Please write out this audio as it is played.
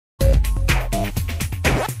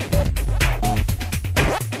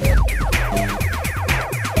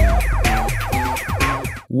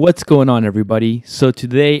What's going on, everybody? So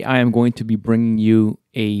today I am going to be bringing you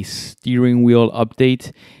a steering wheel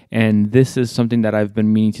update, and this is something that I've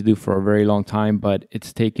been meaning to do for a very long time, but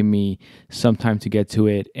it's taken me some time to get to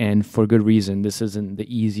it, and for good reason. This isn't the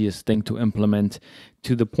easiest thing to implement,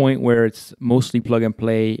 to the point where it's mostly plug and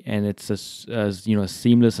play and it's as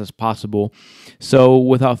seamless as possible. So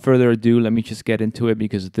without further ado, let me just get into it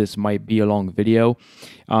because this might be a long video,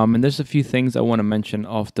 and there's a few things I want to mention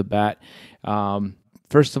off the bat.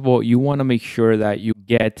 First of all, you want to make sure that you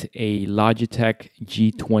get a Logitech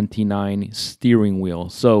G29 steering wheel.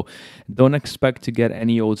 So don't expect to get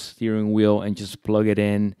any old steering wheel and just plug it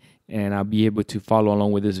in and I'll be able to follow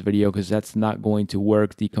along with this video, because that's not going to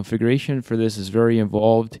work. The configuration for this is very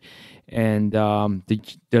involved, and the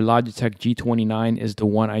Logitech G29 is the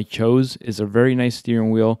one I chose. It's a very nice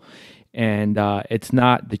steering wheel, and it's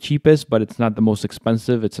not the cheapest, but it's not the most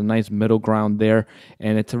expensive. It's a nice middle ground there,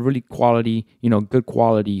 and it's a really quality, good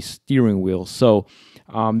quality steering wheel. So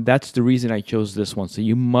that's the reason I chose this one. So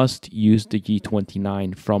you must use the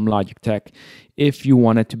G29 from Logitech if you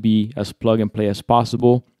want it to be as plug and play as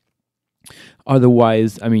possible.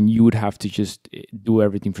 Otherwise, you would have to just do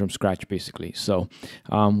everything from scratch, basically. So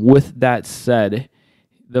with that said,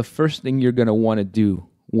 the first thing you're going to want to do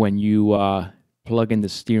when you plug in the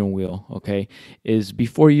steering wheel, okay, is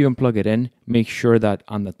before you even plug it in, make sure that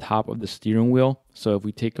on the top of the steering wheel, so if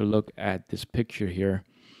we take a look at this picture here,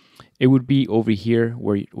 it would be over here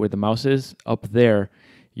where the mouse is. Up there,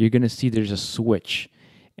 you're going to see there's a switch,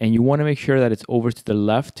 and you want to make sure that it's over to the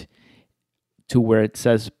left to where it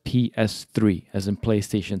says PS3, as in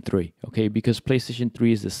PlayStation 3, okay, because PlayStation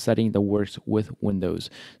 3 is the setting that works with Windows.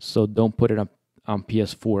 So don't put it on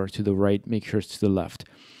PS4 to the right, make sure it's to the left.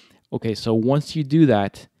 Okay, so once you do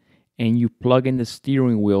that and you plug in the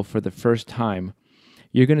steering wheel for the first time,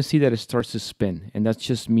 you're going to see that it starts to spin, and that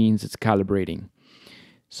just means it's calibrating.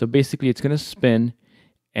 So basically it's going to spin,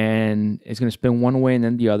 and it's going to spin one way and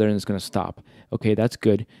then the other, and it's going to stop. Okay, that's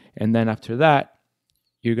good. And then after that,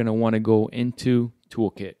 you're going to want to go into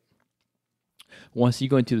Toolkit. Once you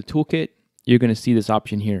go into the Toolkit, you're going to see this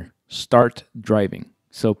option here, Start Driving.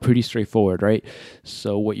 So pretty straightforward, right?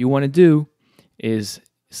 So what you want to do is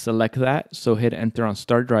select that. So hit enter on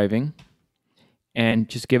Start Driving and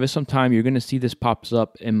just give it some time. You're going to see this pops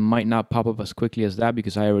up. It might not pop up as quickly as that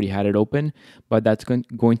because I already had it open, but that's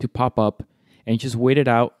going to pop up, and just wait it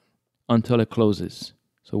out until it closes.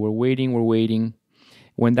 So we're waiting.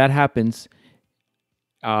 When that happens,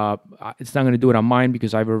 it's not going to do it on mine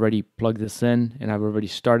because I've already plugged this in and I've already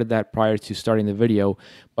started that prior to starting the video.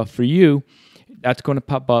 But for you, that's going to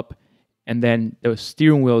pop up, and then the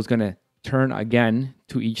steering wheel is going to turn again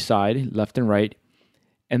to each side, left and right,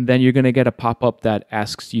 and then you're going to get a pop-up that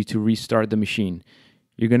asks you to restart the machine.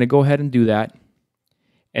 You're going to go ahead and do that,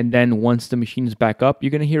 and then once the machine is back up,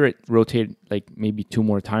 you're going to hear it rotate like maybe 2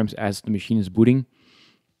 more times as the machine is booting.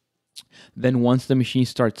 Then once the machine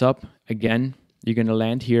starts up again, you're going to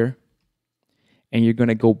land here, and you're going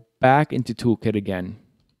to go back into Toolkit again,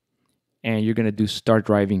 and you're going to do Start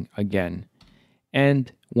Driving again.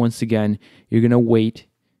 And once again, you're going to wait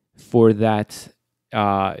for that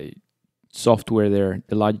software there,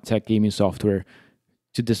 the Logitech gaming software,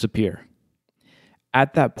 to disappear.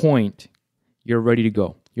 At that point, you're ready to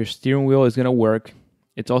go. Your steering wheel is going to work.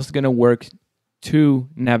 It's also going to work to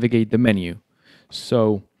navigate the menu.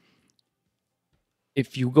 So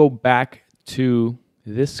if you go back to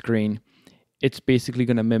this screen, it's basically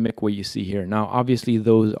going to mimic what you see here. Now, obviously,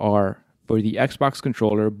 those are for the Xbox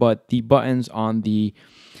controller, but the buttons on the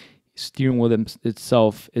steering wheel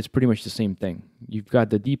itself is pretty much the same thing. You've got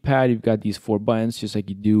the D-pad, you've got these 4 buttons, just like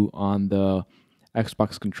you do on the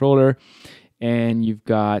Xbox controller, and you've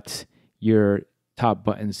got your top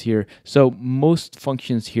buttons here. So most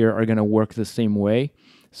functions here are going to work the same way,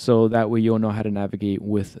 so that way you'll know how to navigate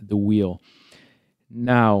with the wheel.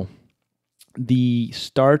 Now, the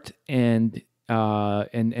start and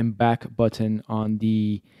back button on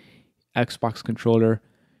the Xbox controller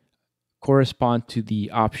correspond to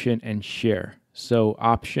the option and share. So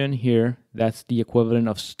option here, that's the equivalent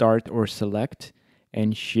of start or select,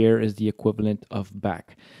 and share is the equivalent of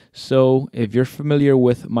back. So if you're familiar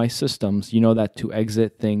with my systems, you know that to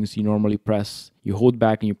exit things, you normally you hold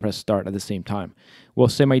back and you press start at the same time. Well,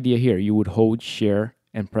 same idea here. You would hold share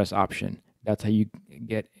and press option. That's how you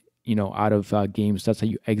get out of games. That's how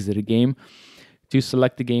you exit a game. To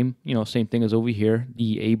select the game, same thing as over here.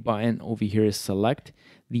 The A button over here is select.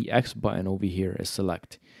 The X button over here is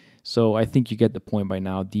select. So I think you get the point by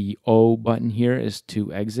now. The O button here is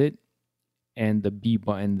to exit, and the B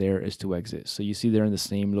button there is to exit. So you see they're in the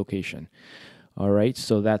same location. All right,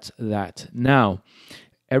 so that's that. Now,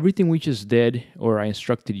 everything we just did, or I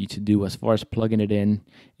instructed you to do as far as plugging it in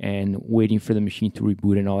and waiting for the machine to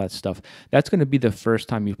reboot and all that stuff, that's going to be the first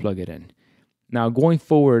time you plug it in. Now, going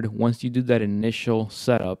forward, once you do that initial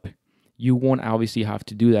setup, you won't obviously have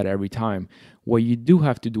to do that every time. What you do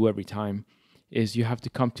have to do every time is you have to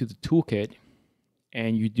come to the toolkit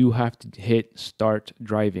and you do have to hit start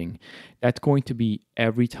driving. That's going to be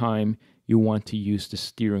every time you want to use the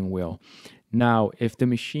steering wheel. Now, if the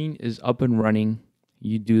machine is up and running,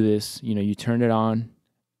 you do this, you turn it on,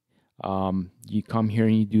 you come here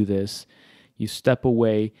and you do this, you step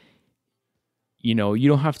away. You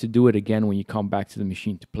don't have to do it again when you come back to the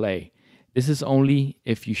machine to play. This is only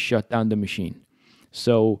if you shut down the machine.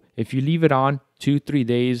 So if you leave it on 2-3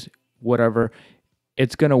 days, whatever,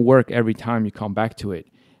 it's going to work every time you come back to it.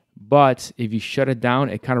 But if you shut it down,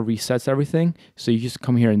 it kind of resets everything. So you just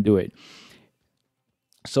come here and do it.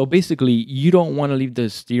 So basically, you don't want to leave the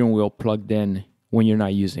steering wheel plugged in when you're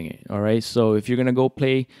not using it. All right. So if you're going to go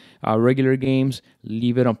play regular games,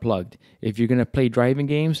 leave it unplugged. If you're going to play driving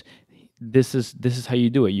games, this is how you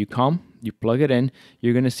do it. You come, you plug it in,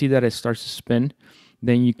 you're going to see that it starts to spin.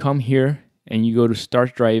 Then you come here and you go to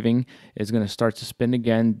start driving. It's going to start to spin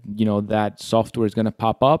again. That software is going to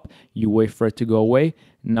pop up. You wait for it to go away.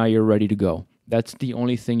 Now you're ready to go. That's the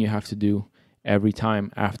only thing you have to do every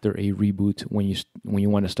time after a reboot when you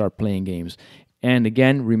want to start playing games. And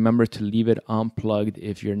again, remember to leave it unplugged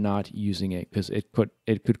if you're not using it, because it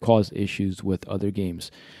could cause issues with other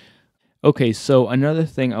games. Okay, so another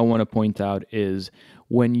thing I want to point out is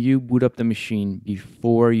when you boot up the machine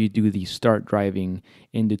before you do the start driving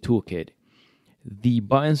in the toolkit, the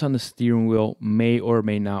buttons on the steering wheel may or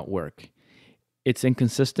may not work. It's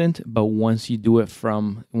inconsistent, but once you do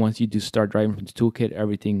start driving from the toolkit,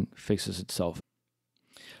 everything fixes itself.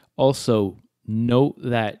 Also, note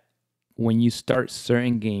that when you start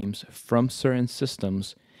certain games from certain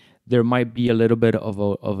systems, there might be a little bit of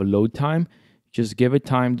a load time. Just give it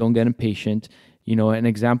time. Don't get impatient. An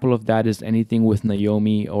example of that is anything with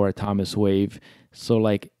MAME or a Thomas Wave. So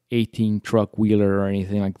like 18 truck wheeler or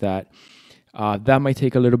anything like that. That might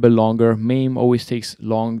take a little bit longer. MAME always takes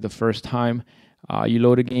long the first time you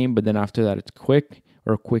load a game, but then after that it's quick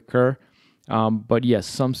or quicker. But yes,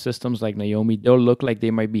 some systems like MAME, they'll look like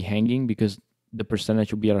they might be hanging because the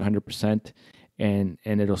percentage will be at 100%. And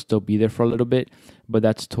it'll still be there for a little bit, but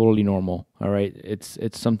that's totally normal. All right, it's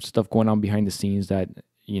some stuff going on behind the scenes that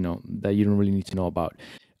you don't really need to know about.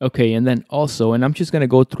 Okay, and then also, and I'm just gonna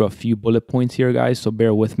go through a few bullet points here, guys, so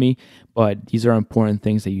bear with me. But these are important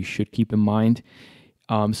things that you should keep in mind.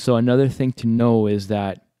 So another thing to know is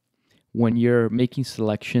that when you're making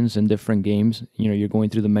selections in different games, you're going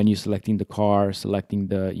through the menu, selecting the car, selecting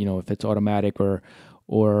the if it's automatic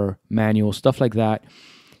or manual, stuff like that.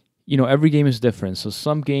 Every game is different. So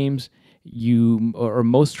some games or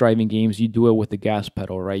most driving games, you do it with the gas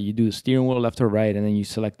pedal, right? You do the steering wheel left or right, and then you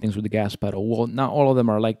select things with the gas pedal. Well, not all of them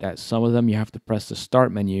are like that. Some of them you have to press the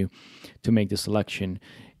start menu to make the selection.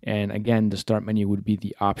 And again, the start menu would be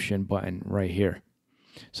the option button right here.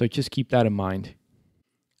 So just keep that in mind.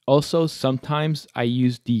 Also, sometimes I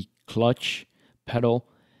use the clutch pedal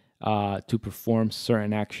to perform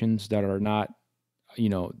certain actions that are not,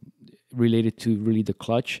 related to really the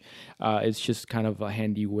clutch. It's just kind of a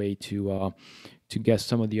handy way to get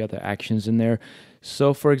some of the other actions in there.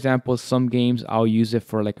 So for example, some games I'll use it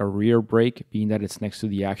for like a rear brake, being that it's next to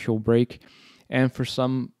the actual brake. And for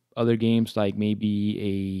some other games, like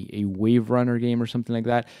maybe a wave runner game or something like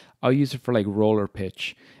that, I'll use it for like roller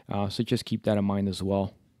pitch. So just keep that in mind as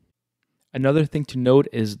well. Another thing to note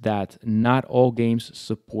is that not all games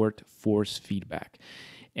support force feedback.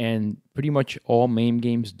 And pretty much all MAME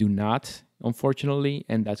games do not, unfortunately,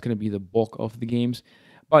 and that's going to be the bulk of the games.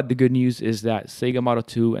 But the good news is that Sega Model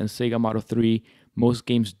 2 and Sega Model 3, most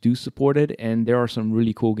games do support it, and there are some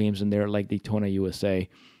really cool games in there like Daytona USA.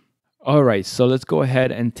 All right, so let's go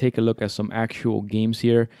ahead and take a look at some actual games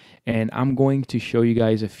here, and I'm going to show you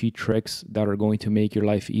guys a few tricks that are going to make your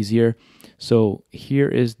life easier. So here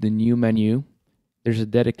is the new menu. There's a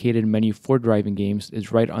dedicated menu for driving games.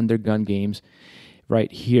 It's right under gun games. Right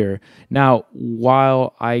here. Now,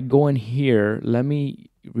 while I go in here, let me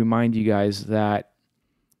remind you guys that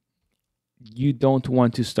you don't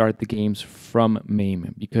want to start the games from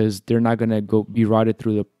MAME because they're not going to be routed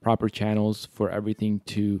through the proper channels for everything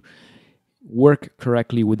to work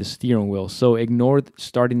correctly with the steering wheel. So ignore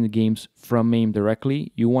starting the games from MAME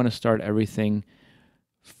directly. You want to start everything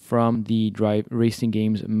from the racing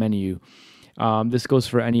games menu. This goes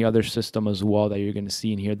for any other system as well that you're going to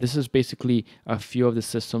see in here. This is basically a few of the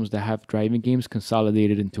systems that have driving games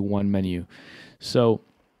consolidated into one menu. So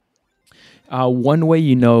one way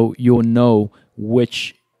you'll know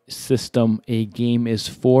which system a game is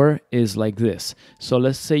for is like this. So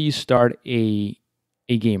let's say you start a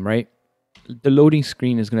game, right? The loading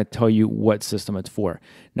screen is going to tell you what system it's for.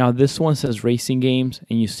 Now this one says racing games,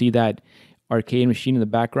 and you see that arcade machine in the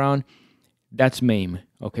background. That's MAME.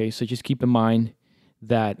 Okay, so just keep in mind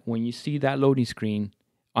that when you see that loading screen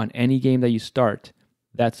on any game that you start,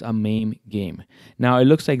 that's a MAME game. Now it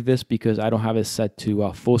looks like this because I don't have it set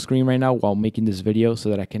to full screen right now while making this video, so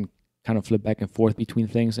that I can kind of flip back and forth between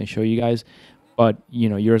things and show you guys. But you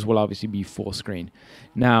know, yours will obviously be full screen.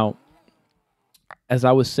 Now, as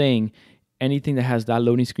I was saying, anything that has that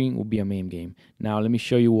loading screen will be a MAME game. Now let me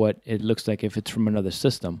show you what it looks like if it's from another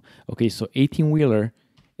system. Okay, so 18-wheeler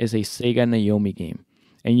is a Sega Naomi game,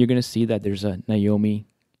 and you're gonna see that there's a Naomi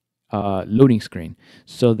loading screen.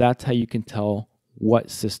 So that's how you can tell what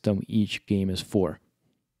system each game is for.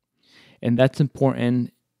 And that's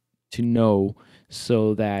important to know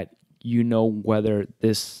so that you know whether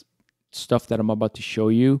this stuff that I'm about to show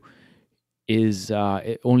you is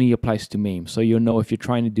it only applies to MAME. So you'll know if you're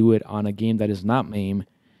trying to do it on a game that is not MAME,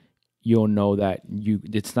 you'll know that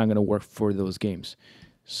it's not going to work for those games.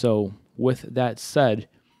 So with that said,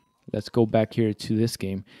 let's go back here to this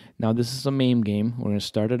game. Now this is a MAME game. We're going to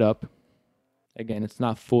start it up. Again, it's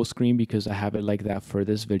not full screen because I have it like that for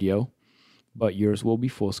this video, but yours will be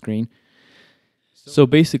full screen. So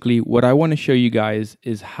basically, what I want to show you guys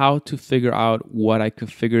is how to figure out what I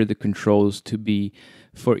configure the controls to be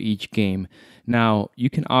for each game. Now, you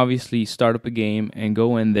can obviously start up a game and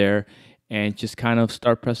go in there and just kind of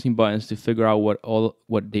start pressing buttons to figure out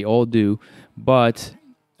what they all do, but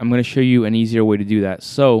I'm going to show you an easier way to do that.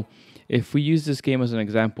 So if we use this game as an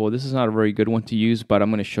example, this is not a very good one to use, but I'm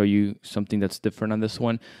going to show you something that's different on this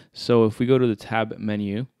one. So if we go to the tab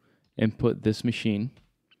menu and put this machine,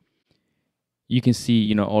 you can see,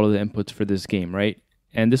 you know, all of the inputs for this game, right?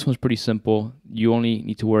 And this one's pretty simple. You only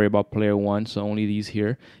need to worry about player one, so only these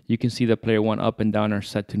here. You can see that player one up and down are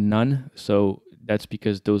set to none, so that's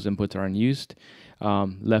because those inputs are unused.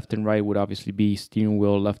 Left and right would obviously be steering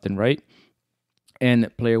wheel left and right.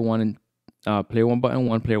 And player one button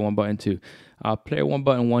one, player one button two. Player one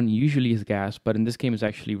button one usually is gas, but in this game it's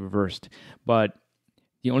actually reversed. But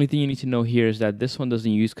the only thing you need to know here is that this one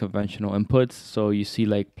doesn't use conventional inputs. So you see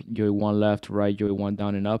like joy one left, right, joy one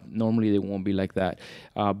down and up. Normally they won't be like that.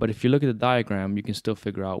 But if you look at the diagram, you can still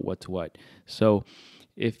figure out what's what. So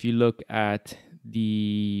if you look at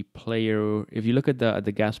the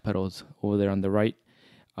gas pedals over there on the right,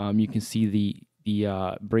 you can see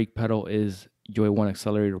the brake pedal is joy one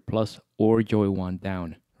accelerator plus or joy one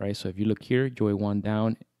down, right? So if you look here, joy one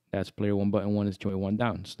down, that's player one button one is joy one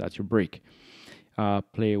down. So that's your brake.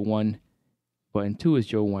 Player one button two is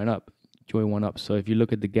joy one up. So if you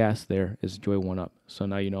look at the gas there, is joy one up. So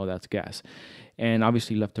now you know that's gas. And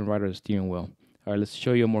obviously left and right are the steering wheel. All right, let's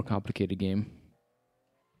show you a more complicated game.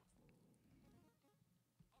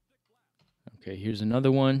 Okay, here's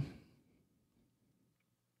another one.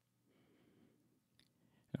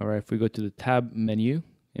 All right, if we go to the tab menu,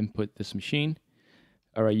 input this machine.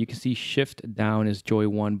 All right, you can see shift down is joy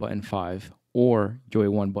one button 5 or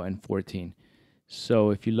joy one button 14. So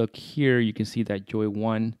if you look here, you can see that joy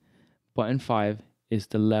one button 5 is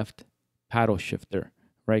the left paddle shifter,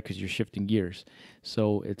 right? Because you're shifting gears.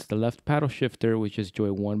 So it's the left paddle shifter, which is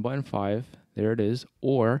joy one button 5. There it is.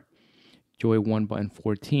 Or joy one button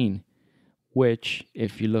 14, which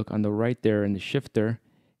if you look on the right there in the shifter,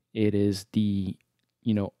 it is the,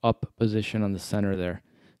 you know, up position on the center there.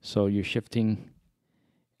 So you're shifting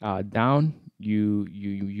down, you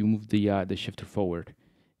move the shifter forward.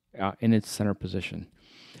 In its center position.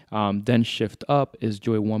 Then shift up is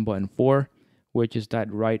joy one button 4, which is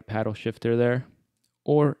that right paddle shifter there,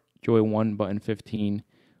 or joy one button 15,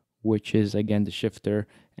 which is again the shifter,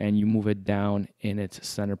 and you move it down in its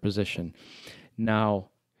center position. Now,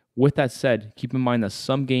 with that said, keep in mind that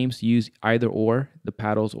some games use either or, the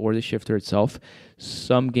paddles or the shifter itself.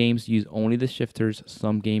 Some games use only the shifters,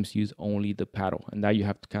 some games use only the paddle, and that you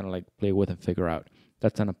have to kind of like play with and figure out.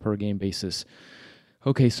 That's on a per game basis.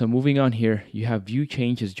 Okay, so moving on here, you have view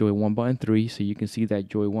change is joy one button 3. So you can see that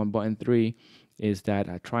joy one button 3 is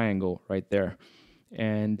that triangle right there.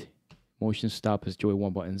 And motion stop is joy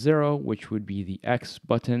one button 0, which would be the X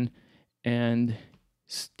button. And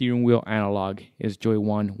steering wheel analog is joy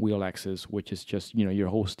one wheel axis, which is just, you know, your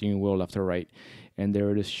whole steering wheel left or right. And there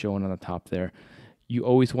it is shown on the top there. You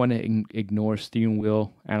always want to ignore steering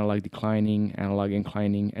wheel, analog declining, analog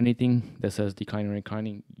inclining. Anything that says declining or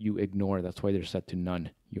inclining, you ignore. That's why they're set to none.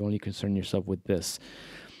 You only concern yourself with this.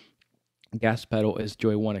 Gas pedal is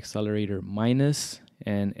joy one accelerator minus,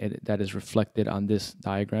 and that is reflected on this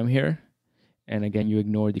diagram here. And again, you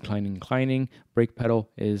ignore declining, inclining. Brake pedal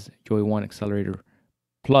is Joy 1 accelerator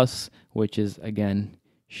plus, which is again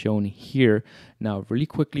shown here. Now, really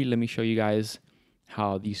quickly, let me show you guys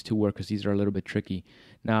how these two work, because these are a little bit tricky.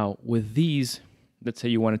 Now, with these, let's say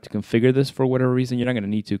you wanted to configure this for whatever reason, you're not going to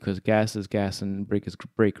need to, because gas is gas and brake is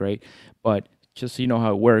brake, right? But just so you know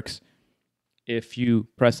how it works, if you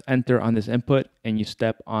press enter on this input and you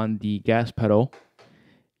step on the gas pedal,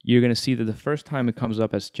 you're going to see that the first time it comes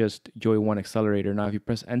up as just Joy 1 accelerator. Now, if you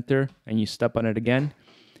press enter and you step on it again,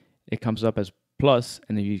 it comes up as plus,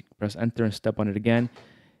 and if you press enter and step on it again,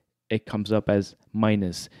 it comes up as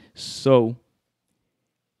minus. So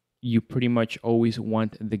you pretty much always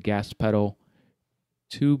want the gas pedal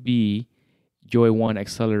to be Joy 1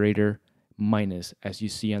 accelerator minus, as you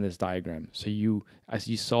see on this diagram. So as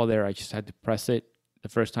you saw there, I just had to press it the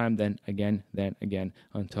first time, then again,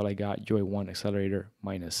 until I got Joy 1 accelerator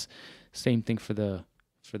minus. Same thing for the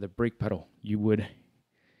brake pedal. You would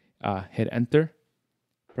hit enter,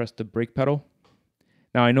 press the brake pedal.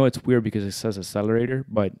 Now I know it's weird because it says accelerator,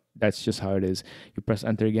 but that's just how it is. You press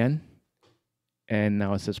enter again, and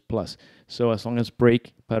now it says plus. So as long as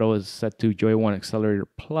brake pedal is set to Joy 1 accelerator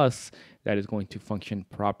plus, that is going to function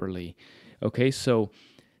properly. Okay, so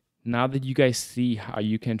now that you guys see how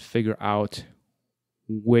you can figure out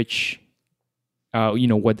which,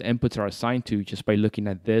 what the inputs are assigned to just by looking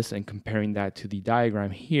at this and comparing that to the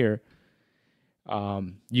diagram here,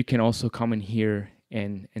 you can also come in here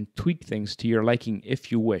and tweak things to your liking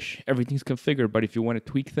if you wish. Everything's configured, but if you want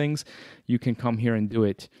to tweak things, you can come here and do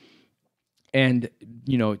it. And,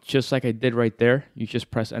 just like I did right there, you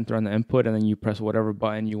just press enter on the input and then you press whatever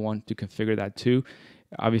button you want to configure that to.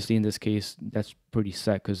 Obviously, in this case, that's pretty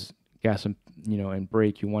set because gas and, and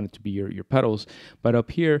brake, you want it to be your pedals. But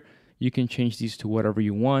up here, you can change these to whatever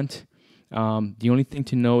you want. The only thing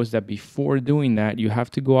to know is that before doing that, you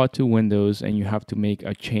have to go out to Windows and you have to make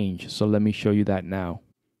a change. So let me show you that now.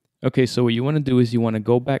 Okay, so what you want to do is you want to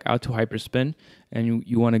go back out to Hyperspin and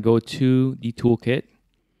you want to go to the toolkit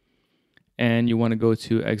and you want to go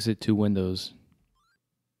to exit to Windows.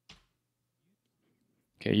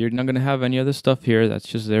 Okay, you're not going to have any other stuff here. That's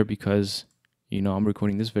just there because, I'm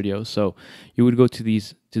recording this video. So you would go to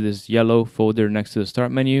this yellow folder next to the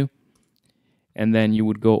start menu. And then you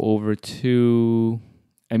would go over to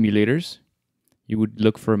emulators. You would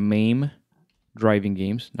look for MAME driving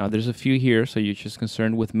games. Now there's a few here, so you're just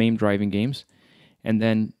concerned with MAME driving games. And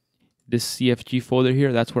then this CFG folder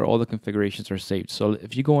here, that's where all the configurations are saved. So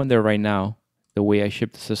if you go in there right now, the way I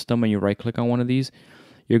ship the system, and you right click on one of these,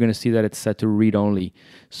 you're going to see that it's set to read only.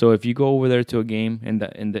 So if you go over there to a game in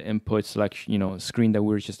the input selection, screen that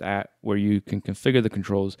we were just at, where you can configure the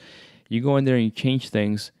controls, you go in there and you change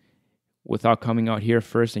things without coming out here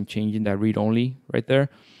first and changing that read only right there.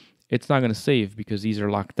 It's not going to save because these are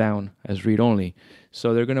locked down as read only.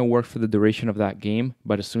 So they're going to work for the duration of that game,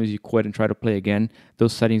 but as soon as you quit and try to play again,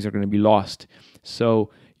 those settings are going to be lost.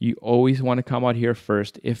 So you always want to come out here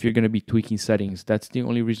first if you're going to be tweaking settings. That's the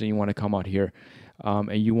only reason you want to come out here.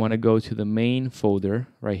 And you want to go to the main folder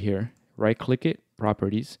right here, right click it,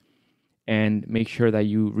 properties, and make sure that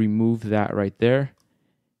you remove that right there.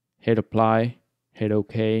 Hit apply, hit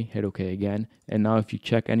OK again. And now if you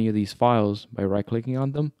check any of these files by right clicking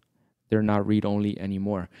on them, they're not read only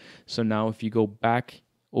anymore. So now if you go back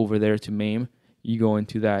over there to MAME, you go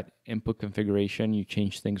into that input configuration, you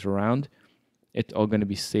change things around, it's all going to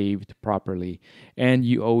be saved properly. And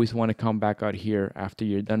you always want to come back out here after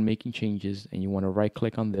you're done making changes, and you want to right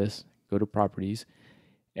click on this, go to properties,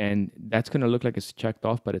 and that's going to look like it's checked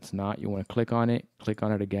off, but it's not. You want to click on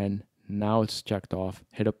it again. Now it's checked off.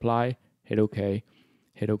 Hit apply, hit OK,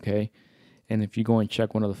 hit OK. And if you go and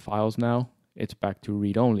check one of the files now, it's back to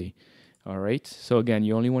read only. All right. So again,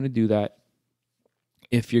 you only want to do that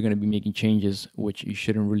if you're going to be making changes, which you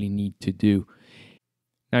shouldn't really need to do.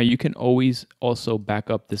 Now you can always also back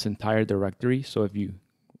up this entire directory. So if you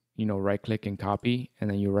right click and copy, and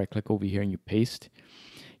then you right click over here and you paste,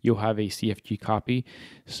 you'll have a CFG copy.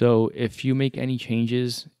 So if you make any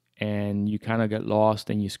changes and you kind of get lost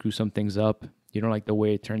and you screw some things up, you don't like the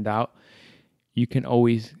way it turned out, you can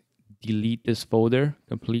always delete this folder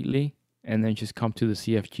completely and then just come to the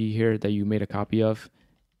CFG here that you made a copy of,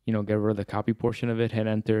 get rid of the copy portion of it, hit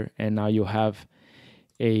enter, and now you'll have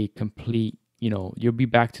a complete, you'll be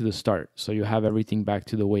back to the start. So you'll have everything back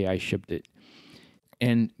to the way I shipped it.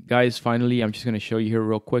 And guys, finally, I'm just going to show you here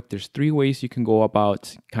real quick. There's 3 ways you can go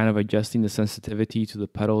about kind of adjusting the sensitivity to the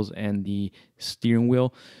pedals and the steering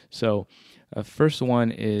wheel. So first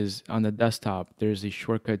one is on the desktop, there's a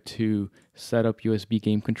shortcut to set up USB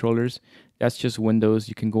game controllers. That's just Windows.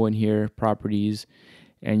 You can go in here, properties,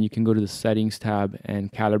 and you can go to the settings tab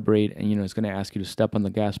and calibrate, and it's going to ask you to step on the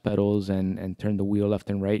gas pedals and turn the wheel left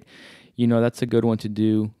and right. That's a good one to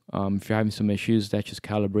do if you're having some issues. That just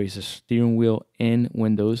calibrates the steering wheel in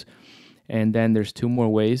Windows. And then there's two more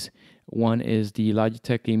ways. One is the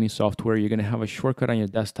Logitech gaming software. You're going to have a shortcut on your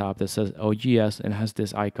desktop that says LGS and has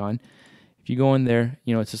this icon. If you go in there,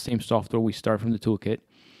 it's the same software. We start from the toolkit.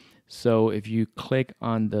 So if you click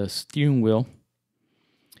on the steering wheel,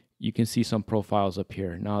 you can see some profiles up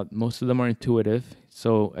here. Now, most of them are intuitive.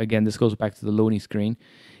 So again, this goes back to the loading screen.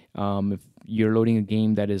 If you're loading a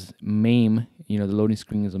game that is MAME, the loading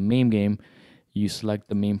screen is a MAME game, you select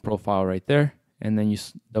the MAME profile right there, and then you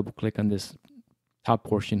double click on this top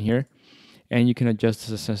portion here, and you can adjust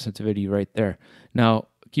the sensitivity right there. Now,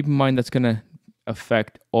 keep in mind that's going to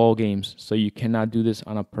affect all games, so you cannot do this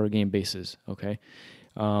on a per game basis, okay?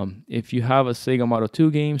 If you have a Sega Model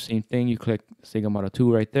 2 game, same thing, you click Sega Model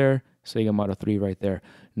 2 right there, Sega Model 3 right there.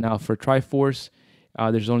 Now for Triforce,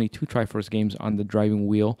 there's only 2 Triforce games on the driving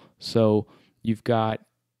wheel, so you've got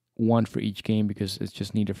one for each game because it's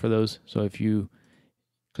just needed for those. So if you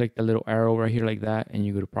click the little arrow right here like that and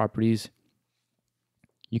you go to properties,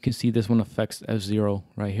 you can see this one affects F-Zero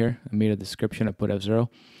right here. I made a description, I put F-Zero.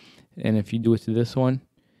 And if you do it to this one,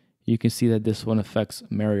 you can see that this one affects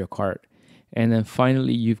Mario Kart. And then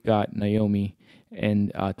finally, you've got Naomi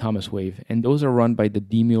and Thomas Wave. And those are run by the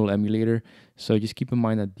D-Mule emulator. So just keep in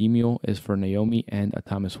mind that D-Mule is for Naomi and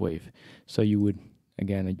Thomas Wave. So you would,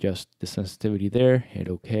 again, adjust the sensitivity there, hit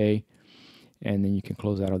OK, and then you can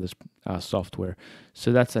close out of this software.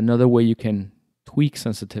 So that's another way you can tweak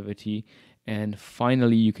sensitivity. And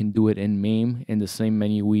finally, you can do it in MAME. In the same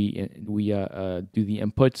menu, we do the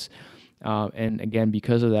inputs. And again,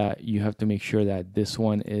 because of that, you have to make sure that this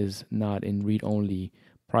one is not in read-only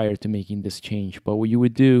prior to making this change. But what you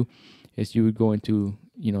would do is you would go into,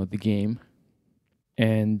 the game,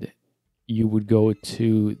 and you would go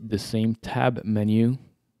to the same tab menu.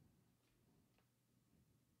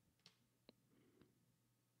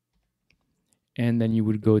 And then you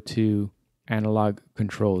would go to analog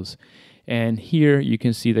controls. And here you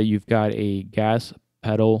can see that you've got a gas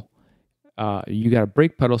pedal, you got a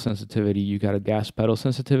brake pedal sensitivity, you got a gas pedal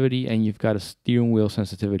sensitivity, and you've got a steering wheel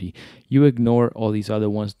sensitivity. You ignore all these other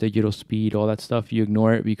ones, digital speed, all that stuff. You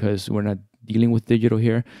ignore it because we're not dealing with digital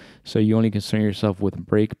here. So you only concern yourself with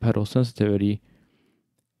brake pedal sensitivity,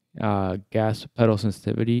 gas pedal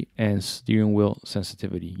sensitivity, and steering wheel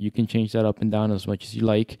sensitivity. You can change that up and down as much as you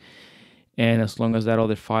like. And as long as that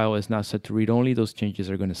other file is not set to read only, those changes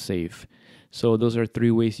are going to save. So those are 3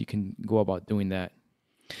 ways you can go about doing that.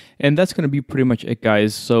 And that's going to be pretty much it,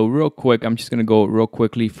 guys. So real quick, I'm just going to go real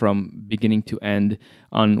quickly from beginning to end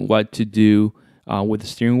on what to do with the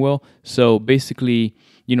steering wheel. So basically,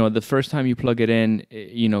 the first time you plug it in,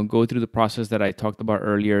 go through the process that I talked about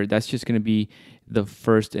earlier. That's just going to be the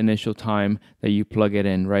first initial time that you plug it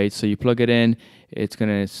in, right? So you plug it in, it's going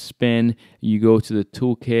to spin. You go to the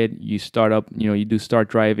toolkit, you start up, you do start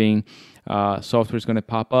driving. Software is going to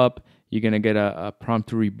pop up. You're going to get a prompt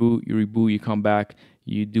to reboot. You reboot, you come back,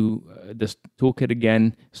 you do this toolkit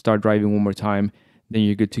again, start driving one more time, then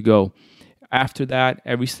you're good to go. After that,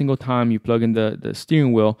 every single time you plug in the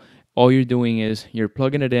steering wheel, all you're doing is you're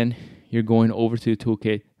plugging it in, you're going over to the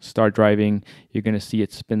toolkit, start driving, you're going to see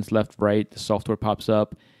it spins left, right, the software pops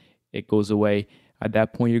up, it goes away. At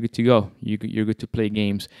that point, you're good to go. You're good to play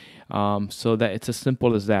games. So that it's as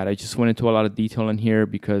simple as that. I just went into a lot of detail in here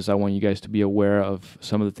because I want you guys to be aware of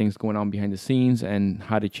some of the things going on behind the scenes and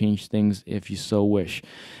how to change things if you so wish.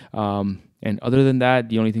 And other than that,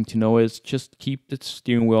 the only thing to know is just keep the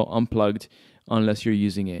steering wheel unplugged unless you're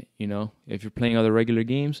using it. If you're playing other regular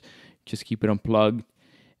games, just keep it unplugged,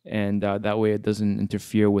 and that way it doesn't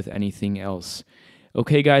interfere with anything else.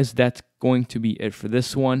 Okay, guys, that's going to be it for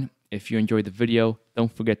this one. If you enjoyed the video,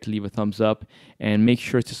 don't forget to leave a thumbs up and make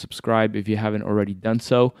sure to subscribe if you haven't already done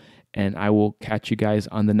so. And I will catch you guys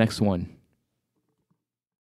on the next one.